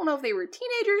 like, I don't know if they were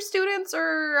teenager students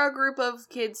or a group of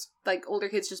kids, like older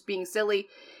kids just being silly,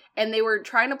 and they were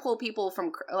trying to pull people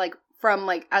from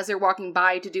as they're walking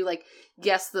by to do like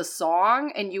guess the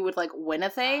song, and you would like win a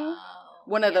thing.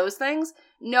 One of those things.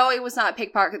 No, it was not a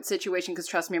pickpocket situation, because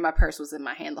trust me, my purse was in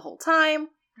my hand the whole time.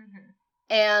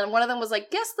 And one of them was like,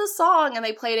 guess the song, and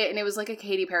they played it, and it was like a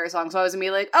Katy Perry song, so I was gonna be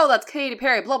like, oh, that's Katy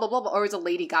Perry, blah, blah, blah, blah, or it was a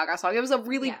Lady Gaga song. It was a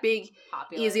really big,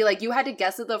 popular, easy, like, you had to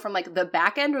guess it, though, from, like, the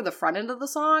back end or the front end of the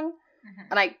song,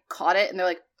 and I caught it, and they're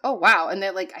like, oh, wow, and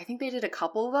they're like, I think they did a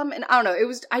couple of them, and I don't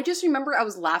know, I just remember I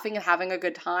was laughing and having a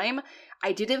good time.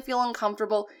 I didn't feel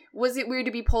uncomfortable. Was it weird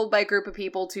to be pulled by a group of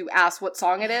people to ask what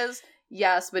song it is?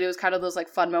 Yes, but it was kind of those, like,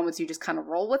 fun moments you just kind of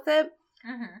roll with it.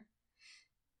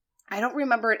 I don't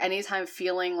remember at any time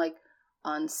feeling, like,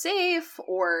 unsafe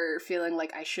or feeling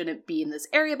like I shouldn't be in this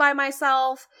area by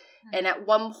myself. And at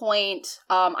one point,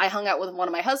 I hung out with one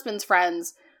of my husband's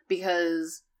friends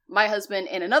because my husband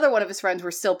and another one of his friends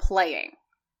were still playing.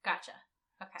 Gotcha.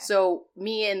 Okay. So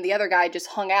me and the other guy just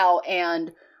hung out,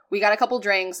 and we got a couple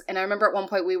drinks, and I remember at one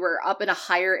point we were up in a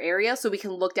higher area so we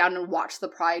can look down and watch the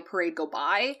Pride Parade go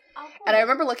by. Oh, cool. And I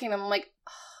remember looking at him, I'm like,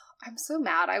 oh, I'm so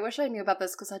mad. I wish I knew about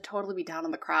this, because I'd totally be down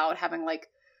in the crowd having, like,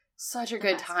 such a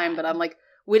good time. But I'm like,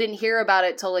 we didn't hear about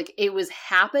it till, like, it was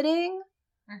happening.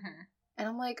 And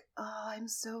I'm like, oh, I'm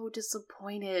so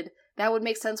disappointed. That would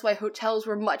make sense why hotels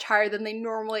were much higher than they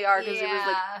normally are, because there was,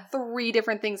 like, 3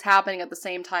 different things happening at the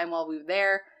same time while we were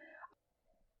there.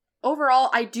 Overall,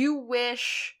 I do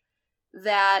wish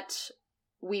that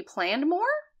we planned more,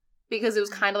 because it was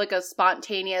kind of like a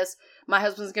spontaneous, my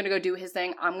husband's going to go do his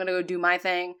thing, I'm going to go do my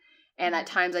thing. And at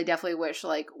times I definitely wish,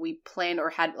 like, we planned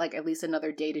or had, like, at least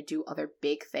another day to do other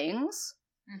big things.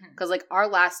 Because, like, our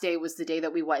last day was the day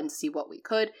that we went and see what we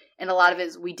could. And a lot of it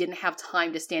is we didn't have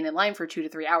time to stand in line for 2 to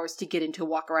 3 hours to get into a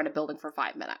walk around a building for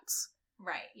 5 minutes.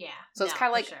 Right, yeah. So it's kind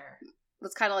of like,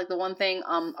 that's kind of like the one thing.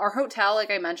 Our hotel,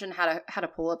 like I mentioned, had a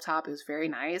pool up top. It was very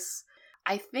nice.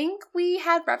 I think we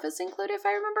had breakfast included, if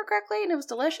I remember correctly, and it was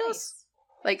delicious. Nice.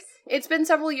 Like, it's been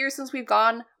several years since we've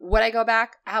gone. Would I go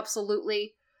back?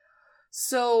 Absolutely.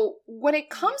 So, when it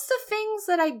comes to things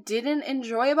that I didn't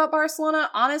enjoy about Barcelona,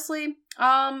 honestly,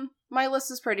 my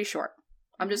list is pretty short.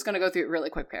 I'm just gonna go through it really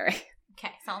quick, Perry.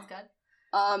 Okay, sounds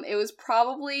good. It was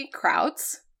probably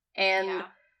crowds, and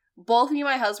both me and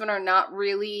my husband are not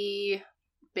really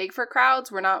big for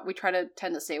crowds. We try to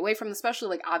tend to stay away from them, especially,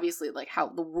 like, obviously, like, how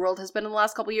the world has been in the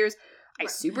last couple years. I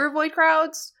super avoid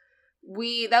crowds.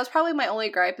 That was probably my only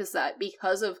gripe, is that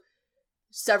because of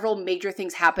several major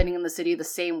things happening in the city the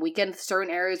same weekend, certain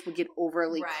areas would get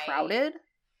overly crowded.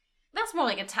 That's more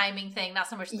like a timing thing, not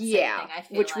so much the same thing, I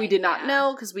feel which we did not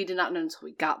know, because we did not know until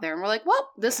we got there, and we're like,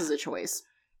 well, this is a choice.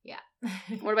 Yeah.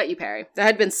 What about you, Perry? There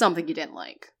had been something you didn't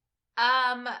like.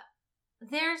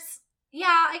 There's,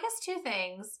 I guess 2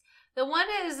 things. The one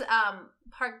is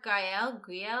Park Güell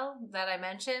that I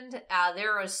mentioned.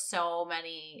 There was so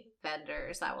many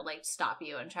vendors that would, like, stop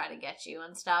you and try to get you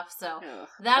and stuff. So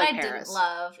that like I Paris. Didn't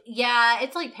love. Yeah,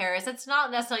 it's like Paris. It's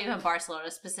not necessarily even Barcelona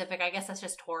specific. I guess that's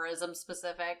just tourism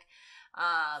specific.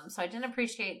 So I didn't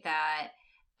appreciate that.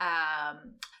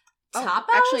 Tapas?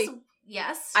 Actually,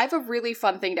 yes. I have a really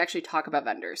fun thing to actually talk about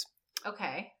vendors.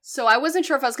 Okay. So I wasn't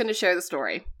sure if I was going to share the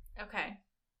story. Okay.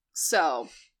 So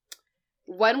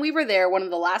when we were there, one of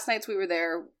the last nights we were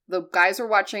there, the guys were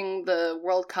watching the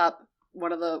World Cup,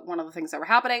 one of the things that were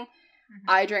happening.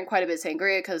 I drank quite a bit of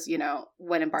sangria because,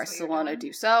 when in Barcelona,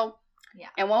 do so. Yeah.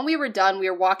 And when we were done, we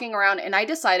were walking around, and I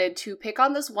decided to pick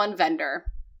on this one vendor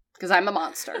because I'm a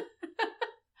monster.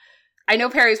 I know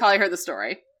Perry's probably heard the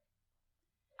story.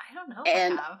 I don't know.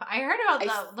 And I heard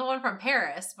about the one from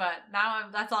Paris, but now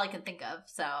that's all I can think of.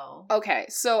 So okay,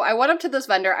 so I went up to this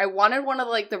vendor. I wanted one of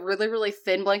like the really, really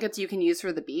thin blankets you can use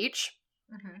for the beach.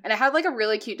 And it had like a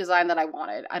really cute design that I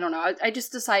wanted. I don't know. I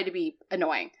just decided to be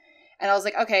annoying. And I was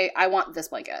like, okay, I want this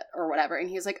blanket or whatever. And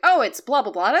he's like, oh, it's blah,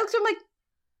 blah, blah. And I looked at him like,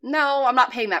 no, I'm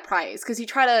not paying that price. Because he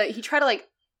tried to like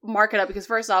mark it up because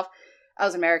first off, I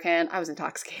was American. I was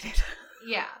intoxicated.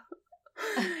 Yeah.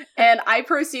 And I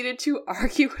proceeded to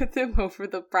argue with him over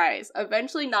the price.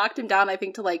 Eventually knocked him down, I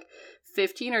think, to like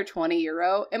 15 or 20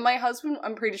 euro. And my husband,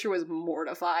 I'm pretty sure, was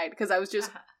mortified because I was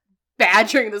just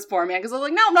badgering this poor man. Because I was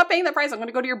like, no, I'm not paying that price. I'm going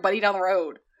to go to your buddy down the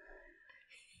road.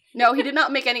 No, he did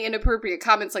not make any inappropriate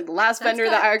comments like the last vendor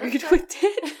that I argued with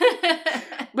did.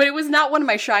 But it was not one of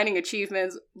my shining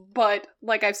achievements. But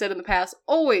like I've said in the past,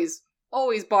 always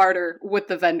barter with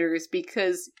the vendors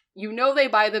because you know they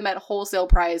buy them at wholesale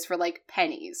price for like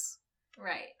pennies.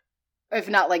 Right. If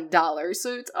not like dollars.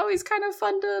 So it's always kind of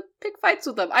fun to pick fights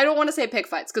with them. I don't want to say pick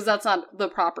fights because that's not the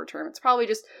proper term. It's probably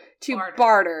just to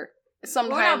barter.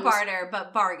 Sometimes, well, not barter,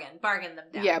 but bargain them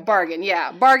down. Yeah,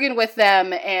 bargain with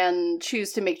them and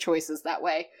choose to make choices that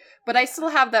way. But I still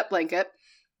have that blanket.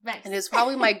 Nice. And it's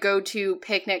probably my go-to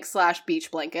picnic/beach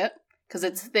blanket because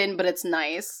it's thin but it's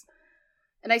nice,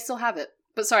 and I still have it.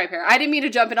 But sorry, Pear, I didn't mean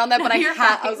to jump in on that, but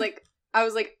I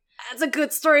was like, that's a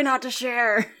good story not to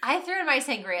share. I threw in my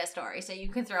sangria story, so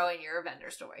you can throw in your vendor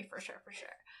story for sure.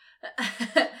 Okay,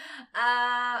 the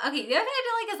other thing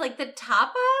I did like is like the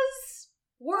tapas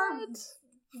were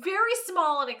very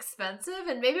small and expensive,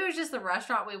 and maybe it was just the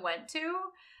restaurant we went to,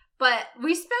 but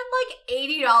we spent like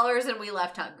 $80 and we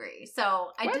left hungry.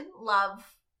 So I didn't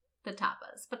love the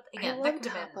tapas, but again, I love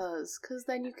tapas because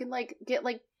then you can like get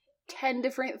like 10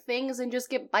 different things and just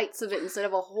get bites of it instead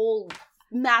of a whole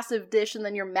massive dish, and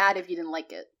then you're mad if you didn't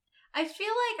like it. I feel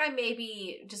like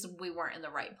we weren't in the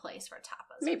right place for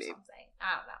tapas. Maybe. Or something.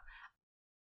 I don't know.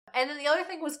 And then the other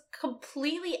thing was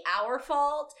completely our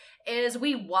fault is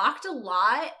we walked a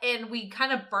lot and we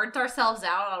kind of burnt ourselves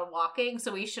out on walking.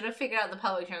 So we should have figured out the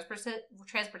public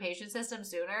transportation system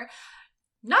sooner.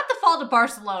 Not the fault of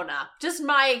Barcelona, just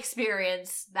my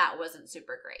experience. That wasn't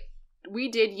super great. We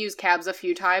did use cabs a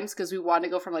few times because we wanted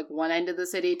to go from like one end of the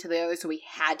city to the other. So we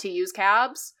had to use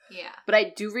cabs. Yeah. But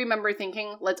I do remember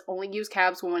thinking, let's only use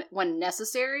cabs when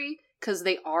necessary because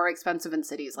they are expensive in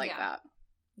cities like that.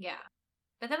 Yeah.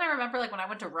 But then I remember, like, when I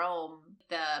went to Rome,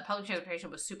 the public transportation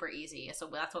was super easy. So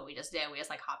that's what we just did. We just,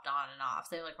 like, hopped on and off.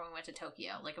 So, like, when we went to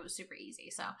Tokyo, like, it was super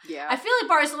easy. So, yeah. I feel like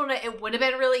Barcelona, it would have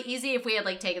been really easy if we had,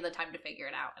 like, taken the time to figure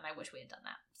it out. And I wish we had done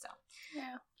that. So,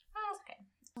 yeah. That's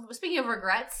okay. Speaking of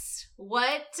regrets,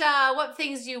 what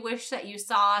things do you wish that you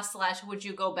saw / would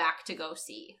you go back to go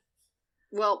see?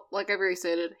 Well, like I've already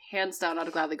stated, hands down,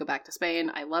 I'd gladly go back to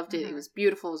Spain. I loved it. It was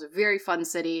beautiful. It was a very fun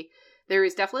city. There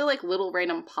is definitely, like, little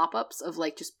random pop-ups of,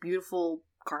 like, just beautiful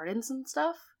gardens and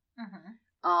stuff.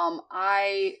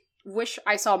 I wish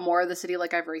I saw more of the city,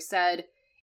 like I've already said,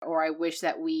 or I wish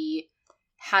that we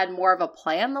had more of a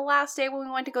plan the last day when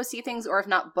we went to go see things, or if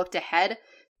not, booked ahead.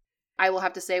 I will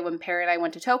have to say, when Perry and I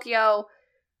went to Tokyo,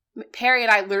 Perry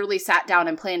and I literally sat down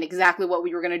and planned exactly what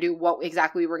we were going to do, what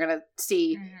exactly we were going to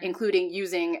see, including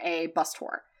using a bus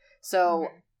tour. So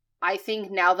I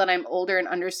think now that I'm older and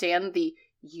understand the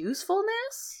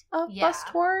usefulness of bus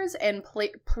tours and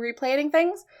pre-planning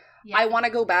things, I want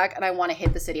to go back and I want to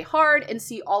hit the city hard and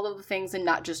see all of the things and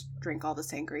not just drink all the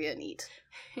sangria and eat.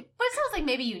 But it sounds like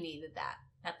maybe you needed that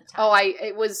at the time. Oh,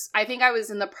 I think I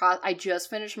was in the I just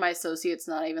finished my associates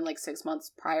not even like 6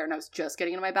 months prior, and I was just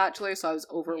getting into my bachelor, so I was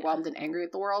overwhelmed and angry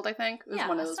at the world, I think. It was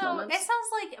one of those moments. It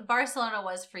sounds like Barcelona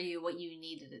was for you what you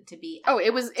needed it to be. Oh,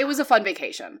 it was a fun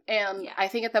vacation. And I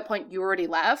think at that point you already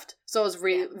left, so I was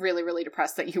really, really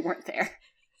depressed that you weren't there.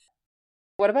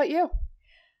 What about you?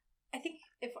 I think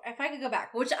if I could go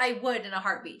back, which I would in a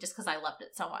heartbeat just because I loved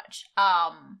it so much,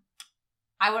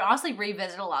 I would honestly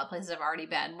revisit a lot of places I've already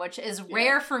been, which is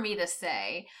rare for me to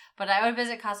say, but I would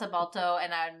visit Casa Balto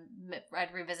and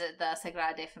I'd revisit the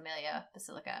Sagrada de Familia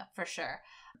Basilica for sure.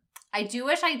 I do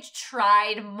wish I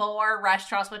tried more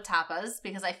restaurants with tapas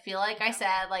because I feel like I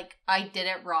said, like, I did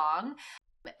it wrong.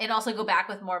 And also go back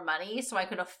with more money so I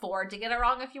could afford to get it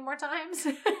wrong a few more times.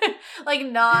 Like,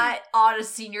 not on a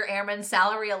senior airman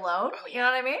salary alone. You know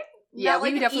what I mean? Yeah, not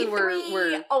we like definitely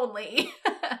were only.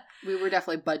 We were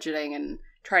definitely budgeting and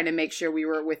trying to make sure we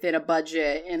were within a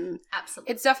budget. And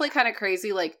absolutely, it's definitely kind of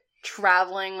crazy, like,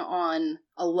 traveling on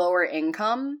a lower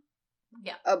income.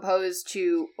 Yeah. Opposed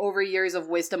to over years of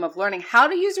wisdom of learning how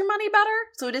to use your money better.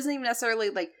 So it isn't even necessarily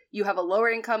like you have a lower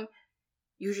income.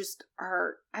 you just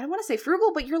are, I don't want to say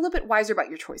frugal, but you're a little bit wiser about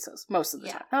your choices most of the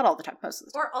time. Not all the time, most of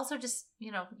the time. Or also just,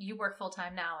 you work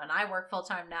full-time now and I work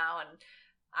full-time now, and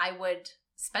I would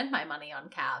spend my money on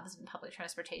cabs and public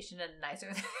transportation and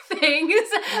nicer things.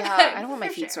 Yeah, I don't want my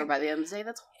feet sore by the end of the day.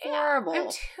 That's horrible. I'm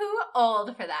too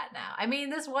old for that now. I mean,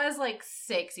 this was like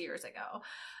 6 years ago.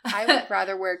 I would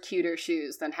rather wear cuter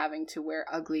shoes than having to wear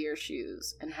uglier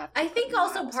shoes and have to I think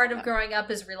also part of growing up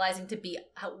is realizing to be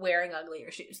wearing uglier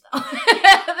shoes, though.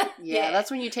 Yeah, that's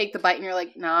when you take the bite and you're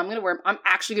like, no, I'm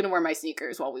actually going to wear my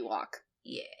sneakers while we walk.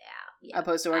 Yeah.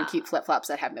 Opposed to wearing cute flip-flops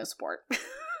that have no support.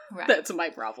 Right. That's my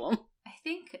problem. I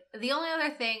think the only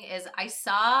other thing is I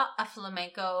saw a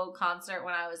flamenco concert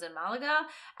when I was in Malaga,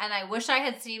 and I wish I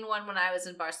had seen one when I was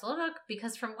in Barcelona,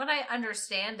 because from what I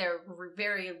understand, they're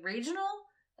very regional,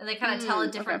 and they kind of tell a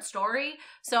different story.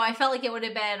 So I felt like it would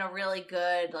have been a really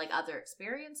good, like, other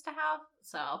experience to have.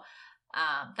 So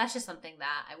that's just something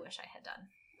that I wish I had done.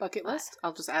 Bucket list?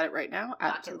 I'll just add it right now.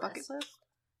 Add it to the bucket list.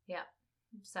 Yeah.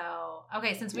 So,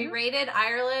 okay, since we rated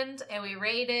Ireland and we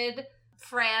rated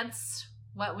France,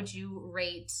 what would you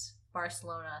rate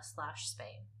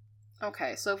Barcelona/Spain?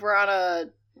 Okay, so if we're on a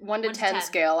 1 to 10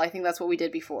 scale, I think that's what we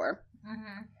did before.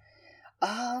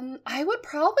 Mm-hmm. I would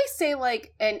probably say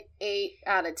like an 8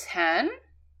 out of 10.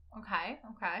 Okay.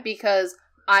 Because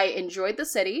I enjoyed the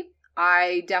city.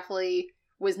 I definitely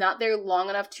was not there long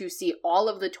enough to see all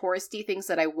of the touristy things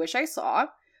that I wish I saw.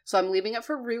 So I'm leaving it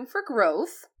for room for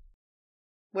growth.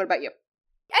 What about you?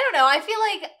 I don't know. I feel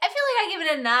like I give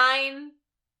it a 9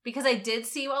 because I did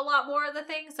see a lot more of the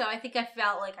things. So I think I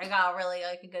felt like I got really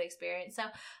like a good experience. So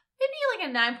maybe like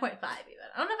a 9.5 even.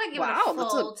 I don't know if I give it a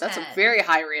full 10. That's a very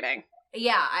high rating.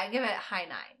 Yeah, I give it a high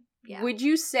 9. Yeah. Would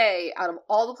you say out of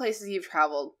all the places you've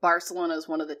traveled, Barcelona is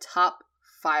one of the top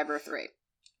 5 or 3?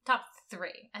 Top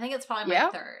 3. I think it's probably my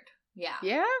third. Yeah.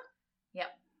 Yeah?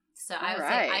 Yep. So I would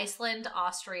say Iceland,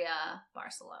 Austria,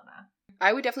 Barcelona.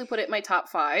 I would definitely put it in my top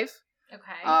 5.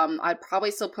 Okay. I'd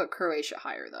probably still put Croatia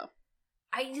higher though.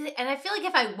 I feel like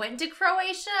if I went to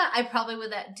Croatia, I probably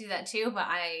would do that too, but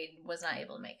I was not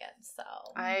able to make it. So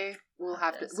we'll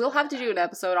have to do an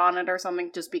episode on it or something,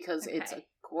 just because it's a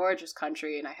gorgeous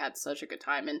country and I had such a good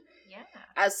time. And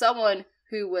as someone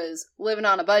who was living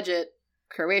on a budget,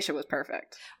 Croatia was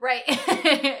perfect. Right.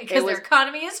 Because their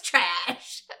economy is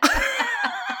trash.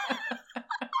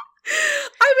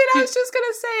 I mean, I was just going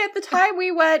to say, at the time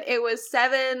we went, it was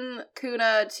 7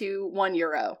 kuna to 1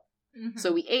 euro. Mm-hmm.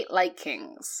 So we ate like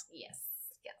kings. Yes.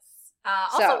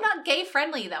 Also not gay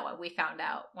friendly, though, we found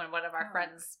out when one of our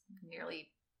friends nearly,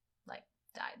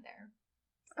 died there.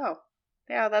 Oh.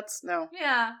 Yeah, no.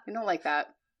 Yeah. We don't like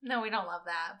that. No, we don't love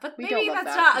that. But maybe that's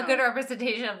not a good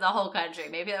representation of the whole country.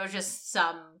 Maybe that was just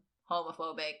some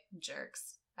homophobic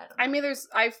jerks. I don't know. I mean,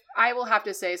 I will have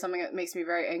to say something that makes me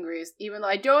very angry is, even though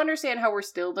I don't understand how we're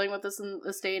still dealing with this in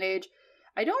this day and age,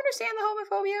 I don't understand the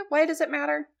homophobia. Why does it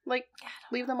matter?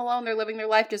 Leave them alone. They're living their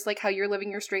life just like how you're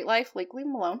living your straight life. Leave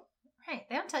them alone. Right.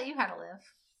 They don't tell you how to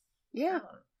live. Yeah.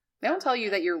 They don't tell you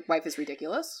that your wife is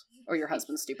ridiculous or your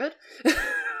husband's stupid.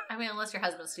 I mean, unless your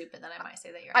husband's stupid, then I might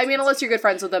say that unless you're good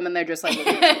friends with them and they're just like,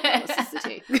 this is the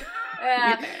tea.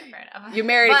 Yeah, fair enough. You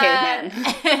married a caveman.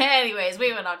 Anyways,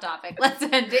 we went off topic. Let's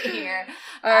end it here.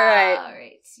 All right. All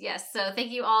right. Yes. So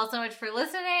thank you all so much for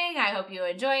listening. I hope you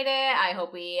enjoyed it. I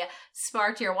hope we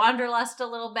sparked your wanderlust a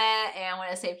little bit. And when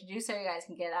it's safe to do so, you guys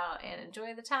can get out and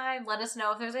enjoy the time. Let us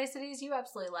know if there's any cities you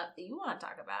absolutely love that you want to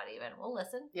talk about even. We'll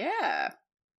listen. Yeah.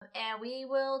 And we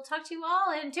will talk to you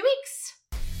all in 2 weeks.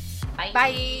 Bye.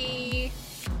 Bye.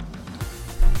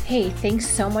 Hey, thanks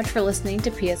so much for listening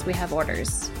to PS We Have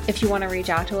Orders. If you want to reach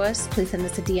out to us, please send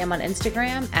us a DM on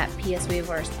Instagram at PS We Have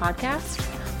Orders Podcast,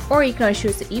 or you can always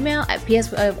shoot us an email at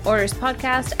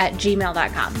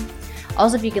pswehaveorderspodcast@gmail.com.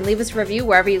 Also, if you can leave us a review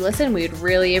wherever you listen, we would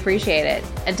really appreciate it.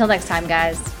 Until next time,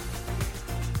 guys.